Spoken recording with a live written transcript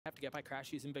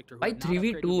भाई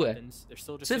 3v2 है,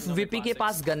 सिर्फ वीपी के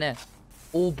पास गन है।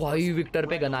 ओ भाई विक्टर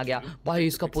पे गन आ गया भाई,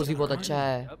 इसका पोजी बहुत अच्छा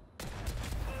है।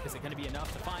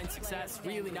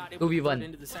 2v1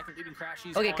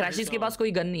 ओके, क्रैशिस के पास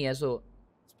कोई गन नहीं है, सो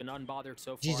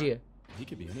जीजी है। He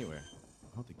could be anywhere.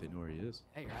 I don't think they know where he is.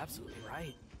 Hey, you're absolutely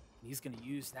right. He's going to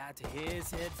use that to his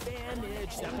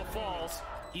advantage. Zeppa falls.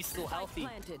 He's still healthy.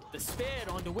 The spin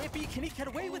onto Whippy. Can he get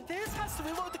away with this? Has to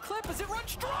reload the clip as it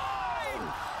runs dry.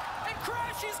 And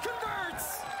Crashies converts.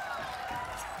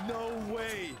 No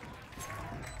way.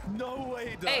 No way,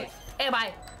 Doug. ए भाई,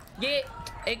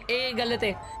 ये गलत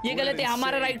है, ये गलत है।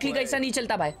 हमारा right click ऐसा नहीं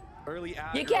चलता भाई।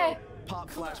 ये क्या है?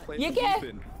 ये क्या है?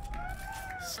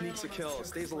 Sneaks a kill,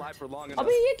 stays alive for long enough.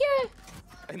 अबे ये क्या है?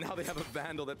 And now they have a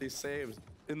vandal that they saved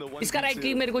in the one. इसका राइट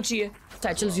क्लिक मेरे को चाहिए।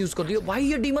 सैचल्स यूज कर दियो भाई,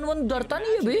 ये डीमन 1 डरता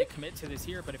नहीं है बे।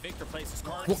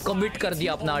 वो कमिट कर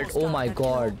दिया अपना अल्ट। ओ माय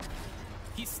गॉड,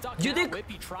 ये देख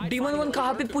डीमन 1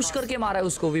 कहां पे पुश करके मारा है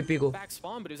उसको, वीपी को।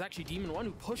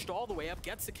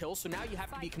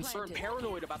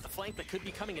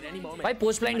 भाई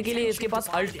पोस्ट प्लांट के लिए इसके पास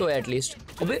अल्ट तो है एटलीस्ट।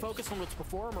 अबे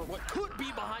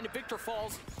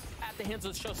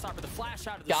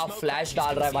क्या फ्लैश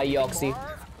डाल रहा है भाई ऑक्सी।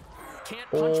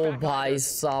 ओ भाई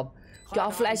साहब, क्या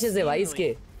फ्लैशेस है भाई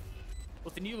इसके।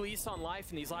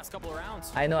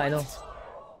 I know.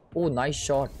 O nice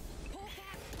shot.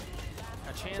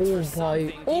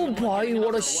 Oh boy,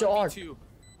 what a shot.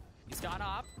 He's got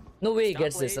up. No way he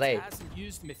gets this, right? Hasn't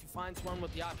used him. If he finds one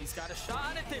with the op, he's got a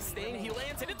shot at this thing. He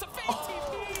lands it. It's a fake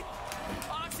TP.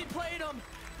 Oxy played him.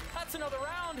 That's another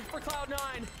round for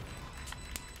Cloud9.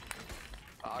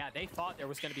 Yeah, they thought there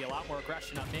was going to be a lot more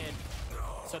aggression up mid.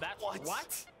 So that's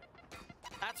what?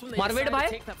 That's when they decided to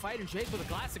take that fight, and Jake with a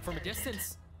classic from a distance,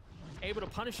 able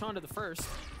to punish onto the first.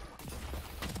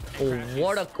 Oh,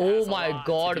 what a, oh my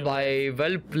god भाई,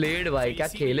 well played भाई, क्या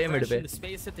खेले mid पे।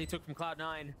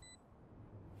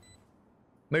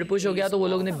 Mid push हो गया तो वो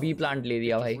लोग ने बी प्लांट ले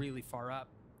दिया भाई।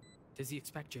 Does he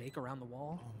expect Jake around the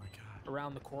wall? Oh my god.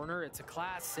 Around the corner, it's a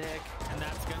classic, and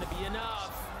that's going to be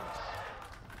enough.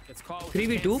 It's called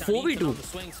 3v2, 4v2.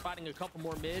 Swing, spotting a couple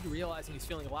more mid, realizing he's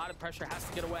feeling a lot of pressure, has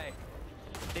to get away.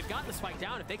 They've got the spike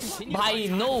down. If they continue, भाई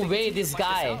no way this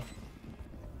guy.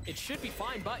 It should be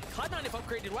fine, but Cloud9 have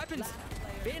upgraded weapons.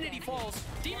 Vanity falls.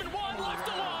 DEMON1 left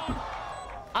alone.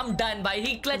 I'm done, bhai.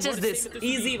 He clutches this.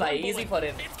 Easy, bhai. Easy for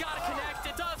him. It's gotta connect.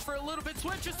 It does for a little bit.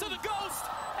 Switches to the ghost,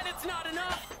 and it's not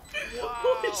enough. Wow.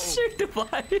 Oh shit,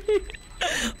 bhai.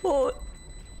 Oh.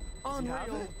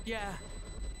 Unreal. Yeah.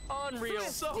 Unreal.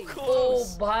 So close. Oh,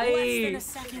 bhai. Less than a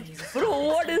second. Bro,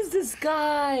 what is this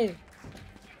guy?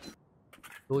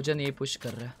 रोजन ये push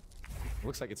कर रहा है।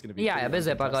 Looks like it's going to be. Yeah, अबे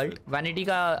ज़ेपा का alt, vanity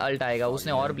का alt आएगा,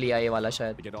 उसने और लिया ये वाला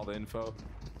शायद। Get all the info.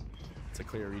 It's a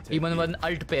clear retake. Demon 1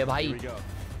 alt पे भाई।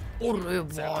 अरे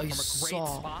भाई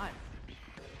साहब।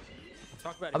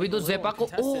 अभी तो ज़ेपा को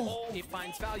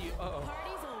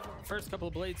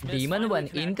demon 1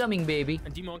 incoming baby.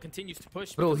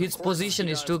 Bro, his position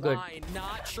is too good.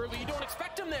 Not surely, you don't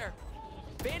expect him there.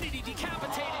 Vanity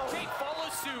decapitated. Jake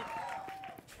follows suit.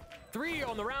 3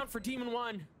 on the round for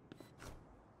DEMON1.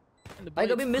 भाई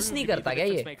कभी मिस नहीं करता क्या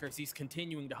ये? He's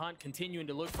continuing to hunt, continuing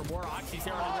to look for more. Oxy's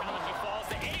there on the run. He falls.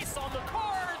 The ace on the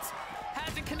cards.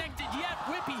 Hasn't connected yet.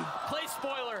 Whippy play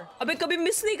spoiler. अबे कभी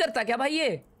miss नहीं करता क्या भाई ये?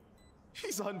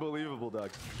 He's unbelievable, Doug.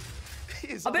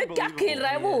 अबे क्या खेल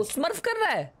रहा है वो? स्मर्फ कर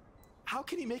रहा है? How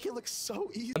can he make it look so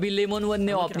easy? अभी लेमन 1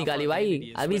 ने ऑप निकाली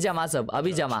भाई। अभी जमा सब,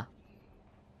 अभी जमा।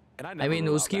 I mean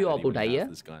उसकी ऑप उठाई है।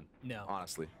 No.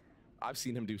 Honestly, I've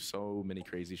seen him do so many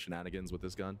crazy shenanigans with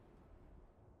this gun.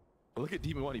 Look at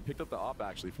DEMON1. He picked up the op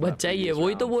actually. बच्चा ही है,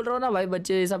 वही तो बोल रहा हूँ ना भाई,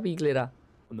 बच्चे ऐसा पीक ले रहा।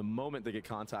 When the moment they get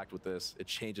contact with this, it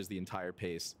changes the entire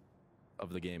pace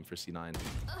of the game for C9.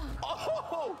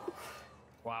 Oh!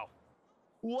 Wow.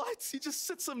 What? He just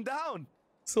sits him down.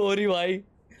 Sorry भाई।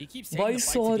 He keeps saying the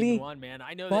fight to DEMON1, man.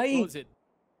 I know that blows it.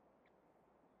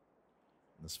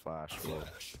 This flash will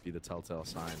be the telltale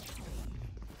sign.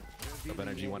 Of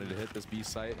NRG wanted to hit this B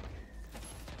site.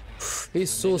 He's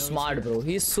so smart, bro.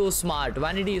 He's so smart.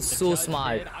 Vanity is so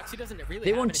smart.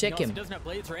 They won't check him.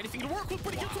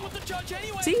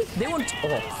 See, they won't.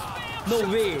 Oh, no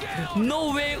way. No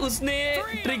way. उसने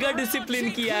trigger discipline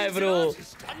किया है, bro.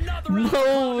 No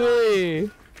way.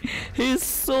 He's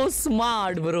so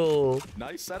smart, bro.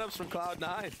 Nice setups from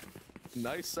Cloud9.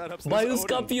 Nice setups. भाई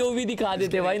उसका POV दिखा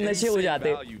देते भाई, नशे हो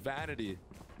जाते। Vanity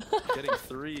getting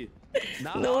 3.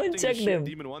 No one checked him.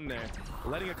 DEMON1 there,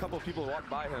 letting a couple people walk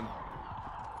by him.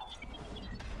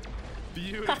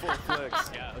 Beautiful flicks.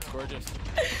 Yeah, that's gorgeous.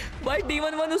 भाई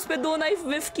DEMON1 उस पे 2 नाइफ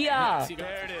whiff किया।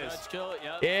 There it is. Kill,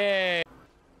 yeah.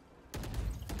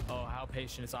 Oh, how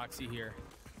patient is OXY here.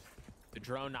 The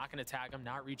drone not going to tag him,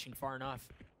 not reaching far enough.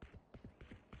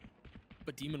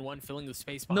 But DEMON1 filling the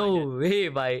space behind it. No way,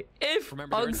 bhai. If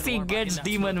OXY gets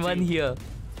DEMON1 here.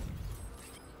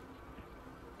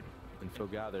 Info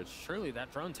gathered. Surely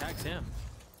that drone tags him.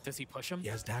 Does he push him? He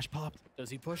has dash popped. Does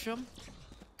he push him?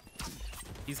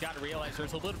 He's got to realize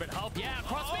there's a little bit of help. Yeah,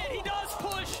 crossfade, he does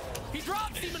push. He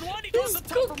drops DEMON1. He goes He's up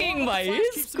top for cooking, more. bhai.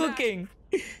 He's cooking.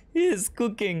 He's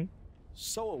cooking.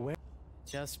 So aware.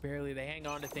 Just barely. They hang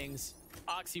on to things.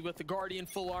 OXY with the Guardian,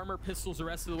 full armor, pistols the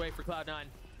rest of the way for Cloud9.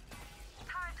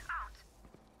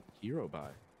 Hero buy.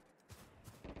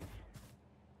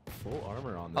 Full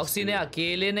armor on this. OXY ने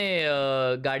अकेले ने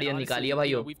guardian निकाली है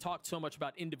भाइयों. We've talked so much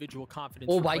about individual confidence.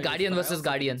 Oh भाई, guardian versus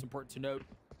guardian. It's important to note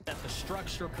that the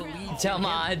structure believes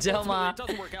जमा जमा.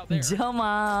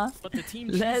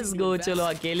 Let's go. चलो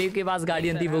अकेले के पास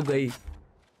गार्डियन थी वो गई.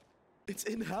 It's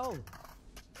in hell.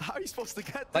 How are you supposed to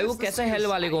get this? भाई वो कैसे हेल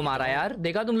वाले को मारा यार?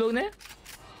 देखा तुम लोग ने?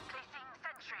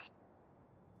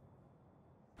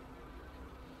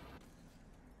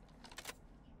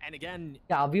 And again,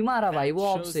 क्या भी मारा भाई वो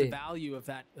ऑफ shows से. the value of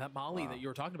that molly that you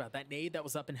were talking about. That nade that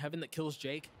was up in heaven that kills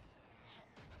Jake.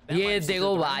 ये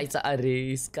देखो भाई अरे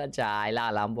इसका चाइला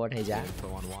अलार्म बॉट है जा.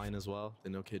 Info on wine as well.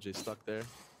 They know KJ stuck there.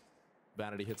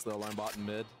 Vanity hits the alarm bot in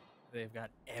mid. They've got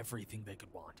everything they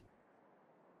could want.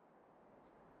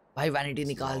 भाई vanity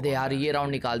निकाल दे यार, ये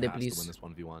राउंड निकाल दे Has to please. win this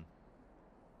 1v1.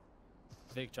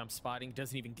 Vic jump spotting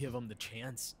doesn't even give him the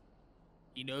chance.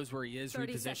 He knows where he is,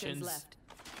 30 seconds repositions. left.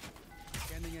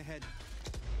 Standing ahead.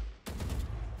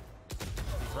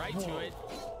 Right to it.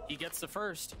 He gets the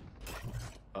first.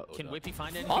 Can Doug. Whippy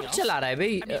find anything of else? चला रहा है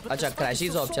भाई. I mean, but अच्छा this fight is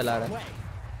क्रैशिस still of so चला far रहा है.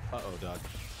 Uh-oh, Doug.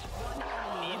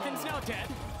 Ethan's now dead.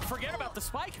 Forget about the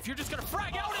spike. If you're just gonna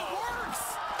frag out, it works.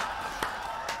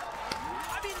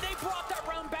 I mean, they brought that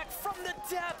round back from the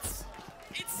depths.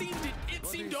 It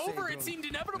seemed over. It seemed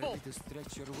inevitable. Ready to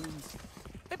stretch your wings.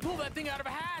 They pulled that thing out of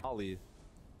a hat. Ollie.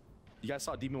 You guys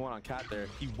saw DEMON1 on Cat there.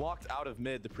 He walked out of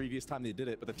mid the previous time they did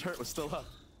it, but the turret was still up.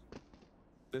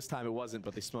 This time it wasn't,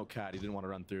 but they smoked Cat. He didn't want to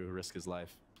run through, risk his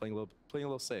life. Playing a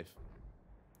little safe.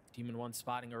 DEMON1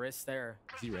 spotting a wrist there.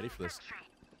 Is he ready for this?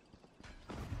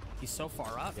 He's so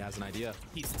far up. He has an idea.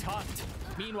 He's tucked.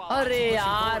 Meanwhile, अरे Oxy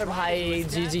यार pushing forward भाई right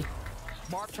into his ji.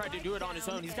 death. Mark tried to do it on his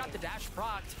own. He's got the dash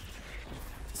procced.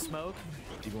 Smoke.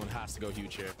 DEMON1 has to go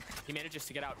huge here. He manages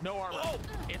to get out. No armor.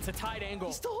 It's a tight angle.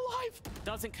 He's still alive.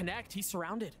 Doesn't connect. He's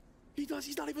surrounded. He does.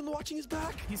 He's not even watching his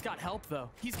back. He's got help though.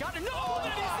 He's got to know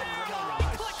that he's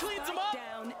there. Click cleans him up.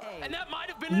 Down A. And that might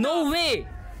have been No enough. way.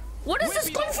 What is this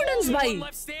Whippy, the confidence only भाई? one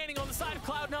left standing on the side of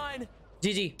Cloud9.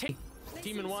 GG.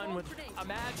 DEMON1 would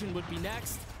imagine would be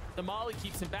next. The molly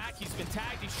keeps him back. He's been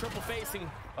tagged. He's triple facing.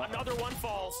 Another one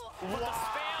falls. But the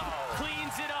spam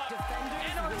cleans it up.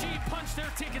 NRG punched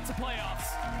their ticket to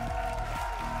playoffs.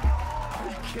 Are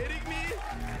you kidding me?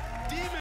 DEMON